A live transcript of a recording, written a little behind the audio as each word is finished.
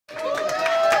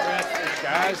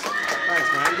guys.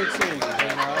 Thanks, man. Good seeing you.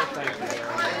 Doing all right? Thank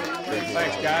you.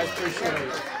 Thanks, guys. Appreciate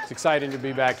it. It's exciting to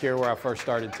be back here where I first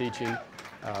started teaching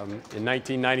in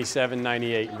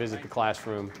 1997-98 and visit the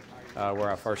classroom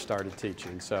where I first started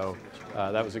teaching. So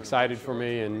that was exciting for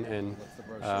me, and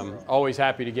always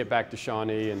happy to get back to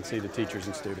Shawnee and see the teachers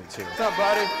and students here. What's up,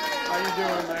 buddy? How you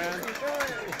doing, man?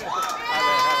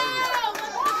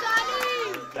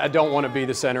 I don't want to be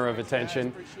the center of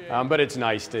attention, but it's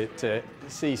nice to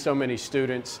see so many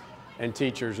students and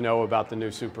teachers know about the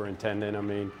new superintendent. I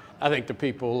mean, I think the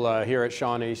people here at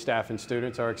Shawnee, staff and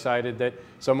students, are excited that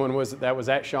someone that was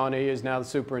at Shawnee is now the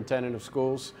superintendent of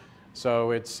schools. So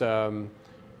it's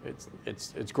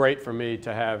great for me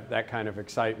to have that kind of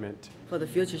excitement. For the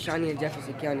future Shawnee and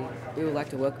Jefferson County, we would like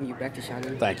to welcome you back to Shawnee.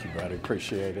 Thank you, buddy.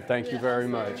 Appreciate it. Thank you very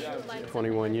much.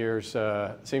 21 years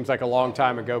seems like a long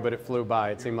time ago, but it flew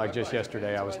by. It seemed like just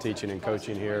yesterday I was teaching and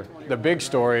coaching here. The big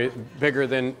story, bigger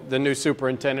than the new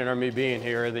superintendent or me being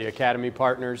here, are the Academy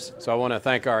partners. So I want to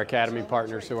thank our Academy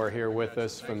partners who are here with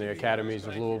us from the Academies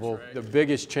of Louisville. The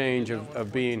biggest change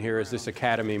of being here is this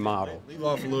Academy model. Leave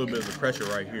off a little bit of the pressure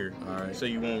right here, so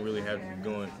you won't really have to be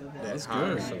going that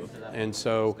high. And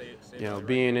so, you know,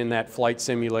 being in that flight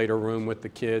simulator room with the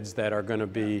kids that are going to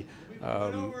be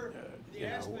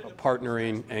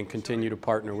partnering and continue to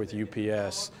partner with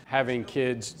UPS, having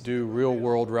kids do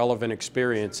real-world relevant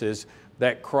experiences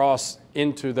that cross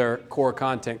into their core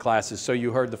content classes. So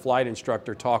you heard the flight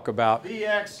instructor talk about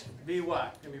VX, VY.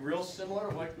 Can be real similar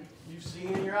to what you've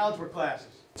seen in your algebra classes.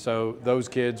 So those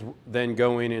kids then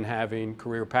going and having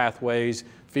career pathways,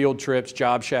 field trips,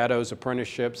 job shadows,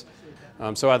 apprenticeships.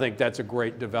 So I think that's a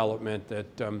great development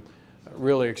that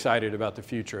really excited about the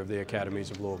future of the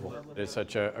Academies of Louisville. It's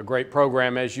such a great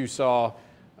program, as you saw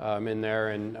in there,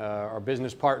 and our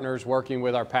business partners working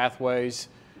with our pathways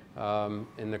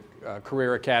in the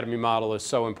Career Academy model is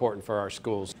so important for our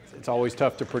schools. It's always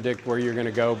tough to predict where you're going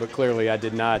to go, but clearly I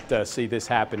did not see this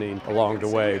happening along the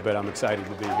way, but I'm excited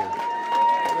to be here.